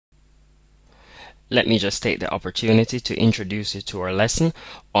let me just take the opportunity to introduce you to our lesson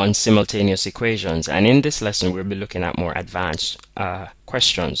on simultaneous equations. And in this lesson, we'll be looking at more advanced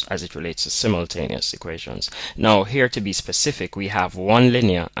questions as it relates to simultaneous equations. Now, here to be specific, we have one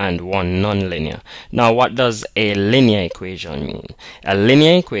linear and one nonlinear. Now, what does a linear equation mean? A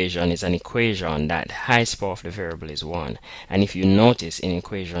linear equation is an equation that the highest power of the variable is 1. And if you notice in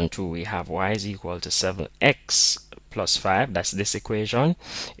equation 2, we have y is equal to 7x plus 5. That's this equation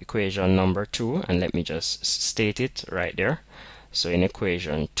number 2, and let me just state it right there. So in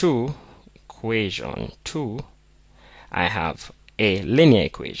equation 2, I have a linear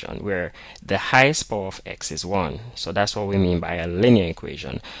equation where the highest power of x is 1. So that's what we mean by a linear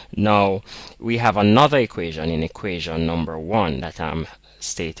equation. Now we have another equation in equation number 1 that I'm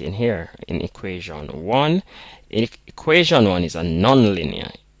stating here. In equation 1, equation 1 is a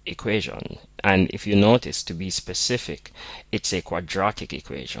nonlinear equation, and if you notice, to be specific, it's a quadratic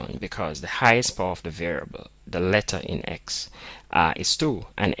equation because the highest power of the variable, the letter in x, is 2,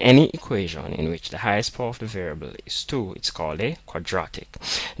 and any equation in which the highest power of the variable is 2, it's called a quadratic.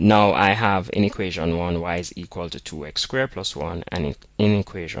 Now I have in equation 1 y is equal to 2x squared plus 1, and in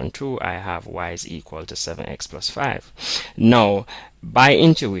equation 2 I have y is equal to 7x plus 5. Now by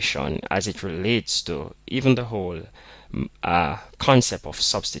intuition, as it relates to even the whole concept of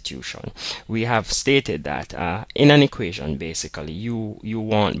substitution, we have stated that in an equation, basically you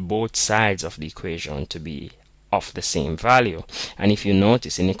want both sides of the equation to be of the same value. And if you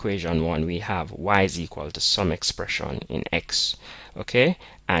notice in equation 1, we have y is equal to some expression in x, okay,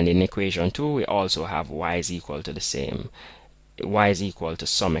 and in equation 2 we also have y is equal to the same, y is equal to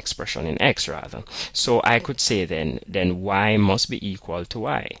some expression in x rather. So I could say then y must be equal to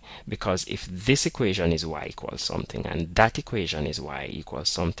y, because if this equation is y equals something and that equation is y equals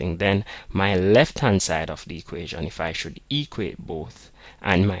something, then my left hand side of the equation, if I should equate both,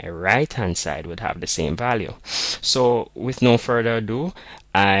 and my right hand side would have the same value. So with no further ado,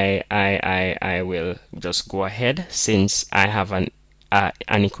 I will just go ahead, since I have an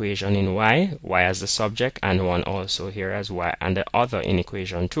equation in y as the subject, and one also here as y, and the other in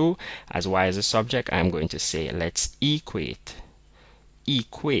equation 2 as y as the subject. I'm going to say let's equate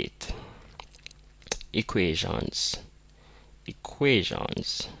equations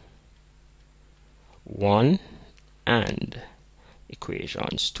 1 and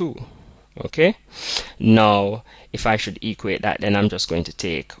equations 2. Okay, now if I should equate that, then I'm just going to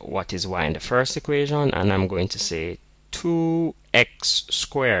take what is y in the first equation, and I'm going to say 2x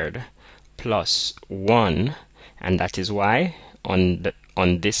squared plus 1, and that is y on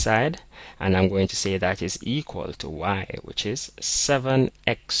this side, and I'm going to say that is equal to y, which is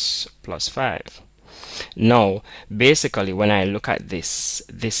 7x plus 5. Now basically, when I look at this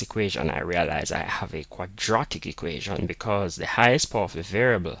equation, I realize I have a quadratic equation because the highest power of the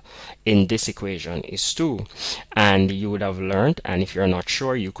variable in this equation is 2. And you would have learned, and if you're not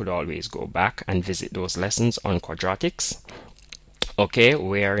sure, you could always go back and visit those lessons on quadratics, okay,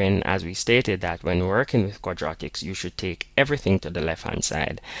 wherein as we stated that when working with quadratics, you should take everything to the left hand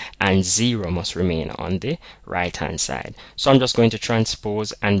side and 0 must remain on the right hand side. So I'm just going to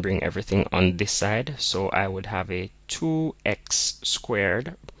transpose and bring everything on this side. So I would have a 2x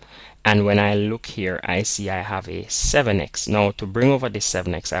squared, and when I look here, I see I have a 7x. Now to bring over this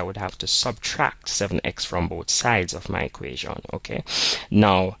 7x, I would have to subtract 7x from both sides of my equation. Okay,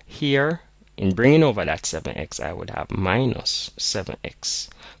 now here in bringing over that 7x, I would have minus 7x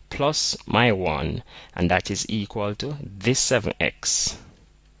plus my 1, and that is equal to this 7x,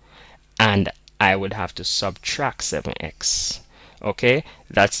 and I would have to subtract 7x. Okay,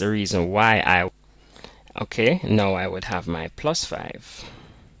 that's the reason why now I would have my plus 5.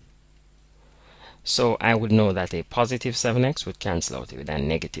 So I would know that a positive 7x would cancel out with a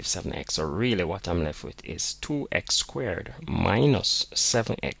negative 7x. So really what I'm left with is 2x squared minus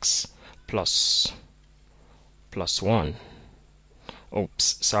 7x plus 1.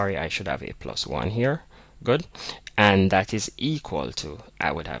 Oops, sorry, I should have a plus 1 here. Good. And that is equal to,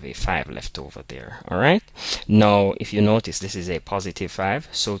 I would have a 5 left over there. Alright, now if you notice, this is a positive 5,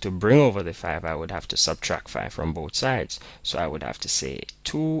 so to bring over the 5, I would have to subtract 5 from both sides. So I would have to say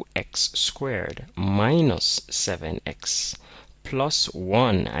 2x squared minus 7x plus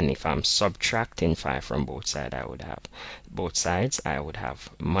 1, and if I'm subtracting 5 from both sides, I would have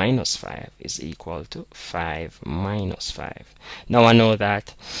minus 5 is equal to 5 minus 5. Now I know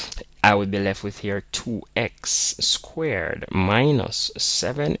that I would be left with here 2x squared minus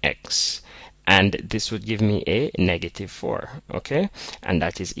 7x, and this would give me a -4, okay, and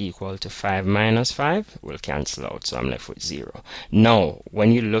that is equal to 5 minus 5 will cancel out, so I'm left with 0. Now when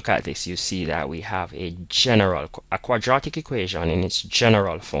you look at this, you see that we have a quadratic equation in its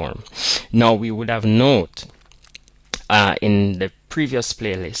general form. Now we would have note in the previous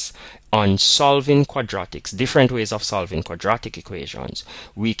playlist on solving quadratics, different ways of solving quadratic equations.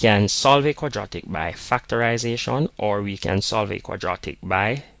 We can solve a quadratic by factorization, or we can solve a quadratic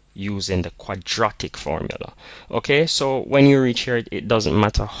by using the quadratic formula. Okay, so when you reach here, it doesn't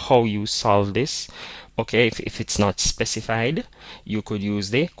matter how you solve this. Okay, if it's not specified, you could use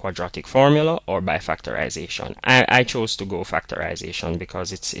the quadratic formula or by factorization. I chose to go factorization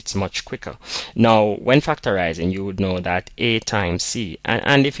because it's much quicker. Now when factorizing, you would know that a times c,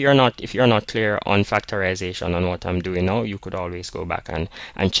 and if you're not clear on factorization on what I'm doing now, you could always go back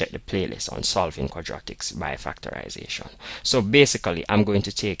and check the playlist on solving quadratics by factorization. So basically I'm going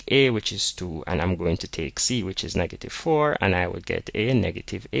to take a, which is 2, and I'm going to take c, which is -4, and I would get a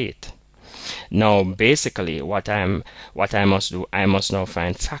 -8. Now basically what I must do, I must now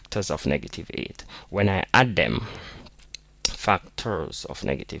find factors of -8. When I add them, factors of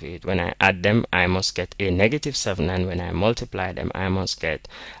 -8, when I add them, I must get a -7, and when I multiply them, I must get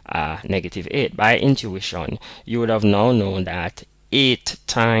 -8. By intuition, you would have now known that 8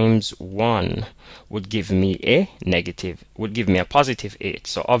 times 1 would give me a +8.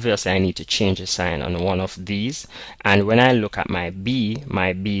 So obviously I need to change the sign on one of these, and when I look at my b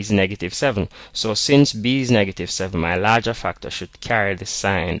is -7. So since b is -7, my larger factor should carry the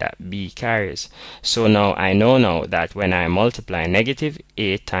sign that b carries. So now I know now that when I multiply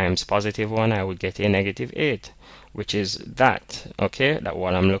 -8 times +1, I would get a -8, which is that, okay, that's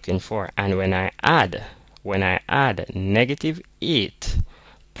what I'm looking for. And when I add -8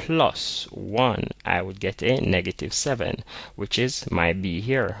 plus 1, I would get a -7, which is my b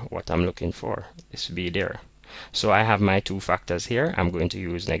here, what I'm looking for, this b there. So I have my two factors here. I'm going to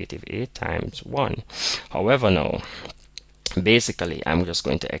use -8 times 1. However, now basically I'm just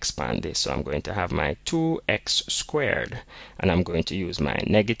going to expand this, so I'm going to have my 2x squared, and I'm going to use my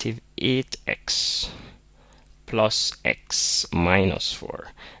 -8x plus x minus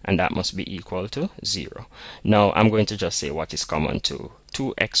 4, and that must be equal to 0. Now I'm going to just say what is common to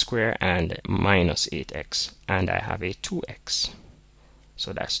 2x squared and minus 8x, and I have a 2x.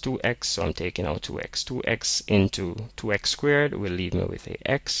 So that's 2x, so I'm taking out 2x. 2x into 2x squared will leave me with a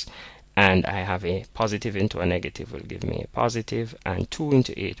x, and I have a positive into a negative will give me a positive, and 2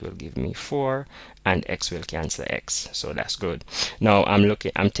 into 8 will give me 4, and x will cancel x, so that's good. Now I'm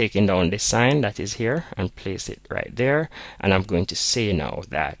taking down this sign that is here and place it right there, and I'm going to say now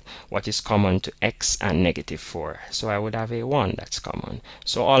that what is common to x and -4, so I would have a 1 that's common.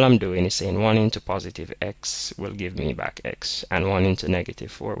 So all I'm doing is saying 1 into positive x will give me back x, and 1 into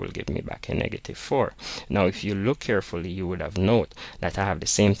 -4 will give me back a -4. Now if you look carefully, you would have noted that I have the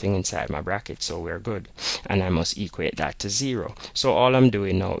same thing inside my bracket, so we're good, and I must equate that to 0. So all I'm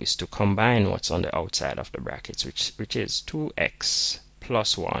doing now is to combine what's on the outside of the brackets, which is 2x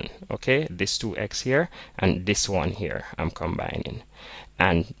plus 1. Okay, this 2x here and this one here I'm combining,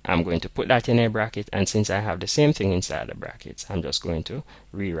 and I'm going to put that in a bracket, and since I have the same thing inside the brackets, I'm just going to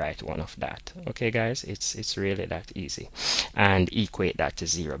rewrite one of that. Okay guys, it's really that easy, and equate that to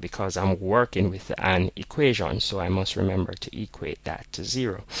 0 because I'm working with an equation, so I must remember to equate that to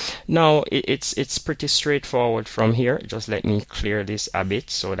 0. Now it's pretty straightforward from here. Just let me clear this a bit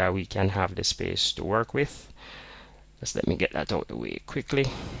so that we can have the space to work with. Just let me get that out of the way quickly.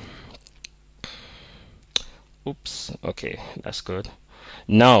 Oops, okay, that's good.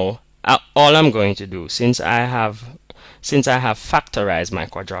 Now all I'm going to do, since I have factorized my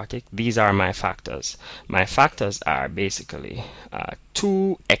quadratic, these are my factors. My factors are basically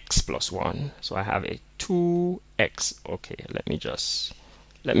 2x plus 1. So I have a 2x. Okay, let me just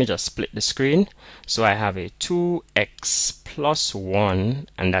split the screen. So I have a 2x plus 1,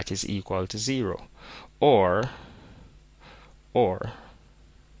 and that is equal to 0. Or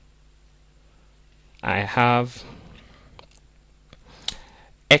I have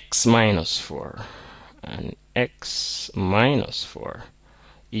x minus 4, and x minus 4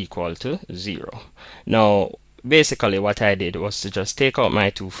 equal to 0. Now basically what I did was to just take out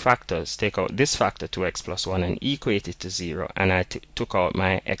my two factors, take out this factor 2x plus 1 and equate it to 0, and I took out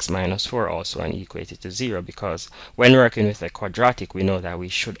my x minus 4 also and equate it to 0, because when working with a quadratic we know that we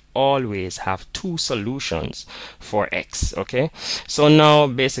should always have two solutions for x. Okay, so now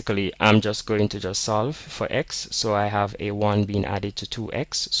basically I'm just going to solve for x. So I have a 1 being added to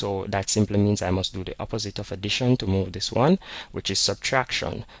 2x, so that simply means I must do the opposite of addition to move this one, which is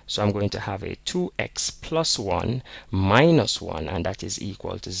subtraction. So I'm going to have a 2x plus 1 1 minus 1, and that is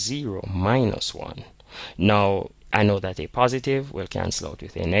equal to 0 minus 1. Now I know that a positive will cancel out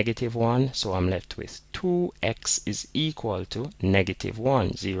with a negative 1, so I'm left with 2x is equal to negative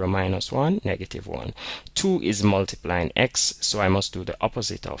 1. 0 minus 1, negative 1. 2 is multiplying x, so I must do the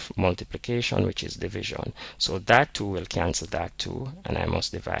opposite of multiplication, which is division. So that 2 will cancel that 2, and I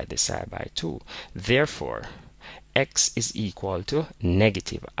must divide this side by 2. Therefore, x is equal to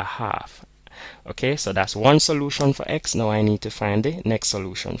negative a half. Okay, so that's one solution for x. Now I need to find the next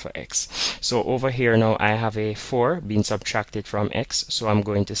solution for x. So over here now I have a 4 being subtracted from x, so I'm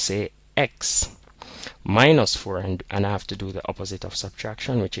going to say x minus 4, and I have to do the opposite of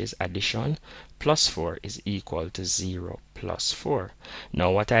subtraction, which is addition. Plus 4 is equal to 0 plus 4.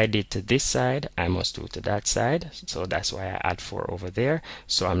 Now what I did to this side, I must do to that side, so that's why I add 4 over there.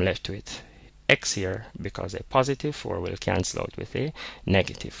 So I'm left with x here, because a positive 4 will cancel out with a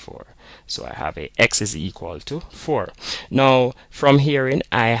negative 4. So I have a x is equal to 4. Now from here in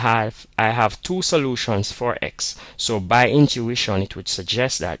I have two solutions for x. So by intuition it would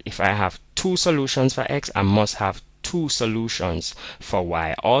suggest that if I have two solutions for x, I must have two solutions for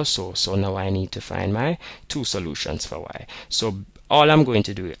y also. So now I need to find my two solutions for y. So all I'm going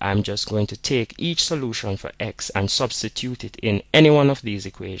to do, I'm just going to take each solution for x and substitute it in any one of these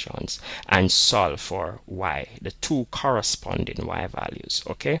equations and solve for y, the two corresponding y values.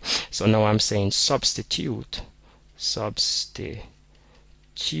 Okay, so now I'm saying substitute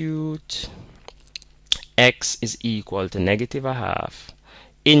x is equal to negative a half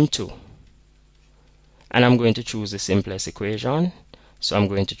into, and I'm going to choose the simplest equation. So I'm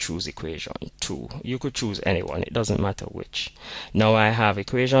going to choose equation 2. You could choose any one, it doesn't matter which. Now I have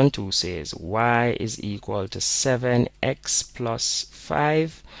equation 2 says y is equal to 7x plus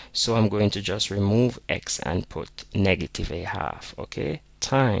 5. So I'm going to just remove x and put negative a half, okay,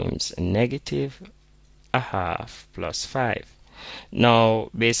 times negative a half plus 5.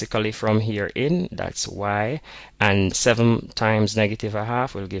 Now basically from here in, that's y, and 7 times negative a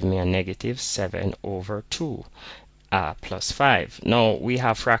half will give me a negative 7 over 2. Plus 5. Now we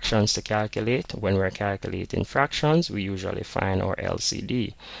have fractions to calculate. When we're calculating fractions, we usually find our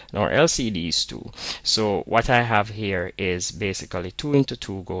LCD. Now our LCD is 2. So what I have here is basically 2 into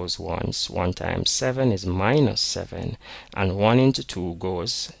 2 goes once. 1 times 7 is minus 7. And 1 into 2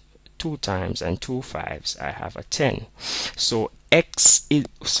 goes 2 times, and 2 5s, I have a 10. So y,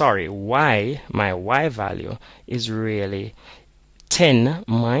 my y value is really 10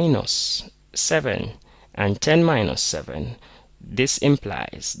 minus 7. And 10 minus 7, this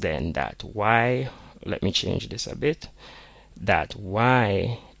implies then that y, let me change this a bit, that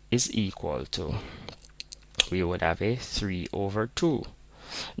y is equal to, we would have a 3 over 2.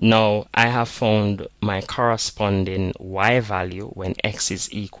 Now I have found my corresponding y value when x is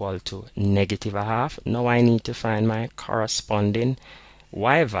equal to negative a half. Now I need to find my corresponding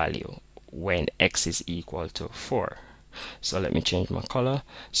y value when x is equal to 4. So let me change my color.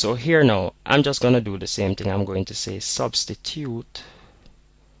 So here now I'm just going to do the same thing. I'm going to say substitute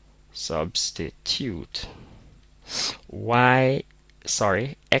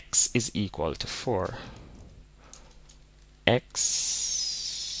x is equal to 4.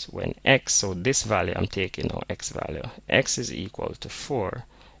 So this value I'm taking now, x value, x is equal to 4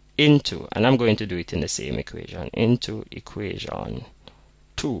 into, and I'm going to do it in the same equation, into equation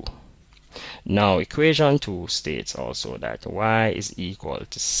 2. Now equation 2 states also that y is equal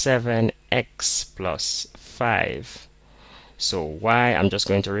to 7x plus 5. So y, I'm just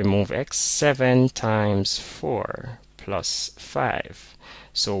going to remove x, 7 times 4 plus 5.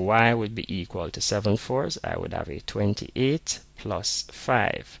 So y would be equal to 7 fours. I would have a 28 plus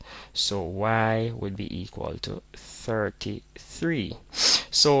 5. So y would be equal to 33.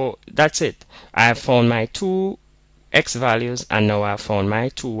 So that's it. I have found my two x values, and now I've found my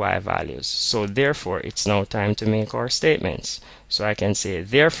two y values. So therefore it's now time to make our statements. So I can say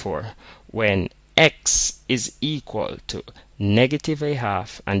therefore when x is equal to negative a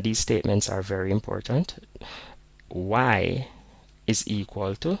half, and these statements are very important, y is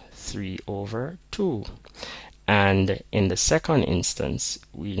equal to 3 over 2. And in the second instance,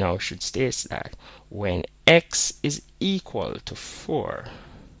 we now should state that when x is equal to 4,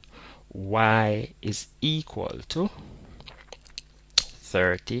 y is equal to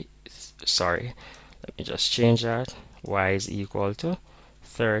 30, sorry, let me just change that, y is equal to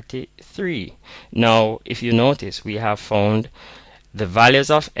 33. Now if you notice, we have found the values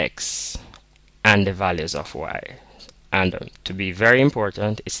of x and the values of y, and to be very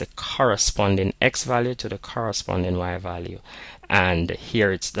important, it's the corresponding x value to the corresponding y value, and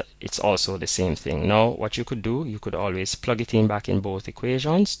here it's also the same thing. Now what you could do, you could always plug it in back in both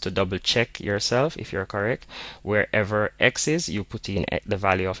equations to double check yourself if you're correct. Wherever x is, you put in the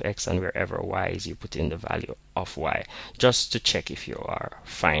value of x, and wherever y is, you put in the value of y, just to check if you are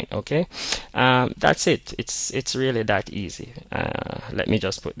fine. Okay, that's it. It's really that easy. Let me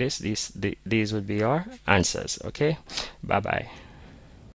just put these would be our answers. Okay, bye bye.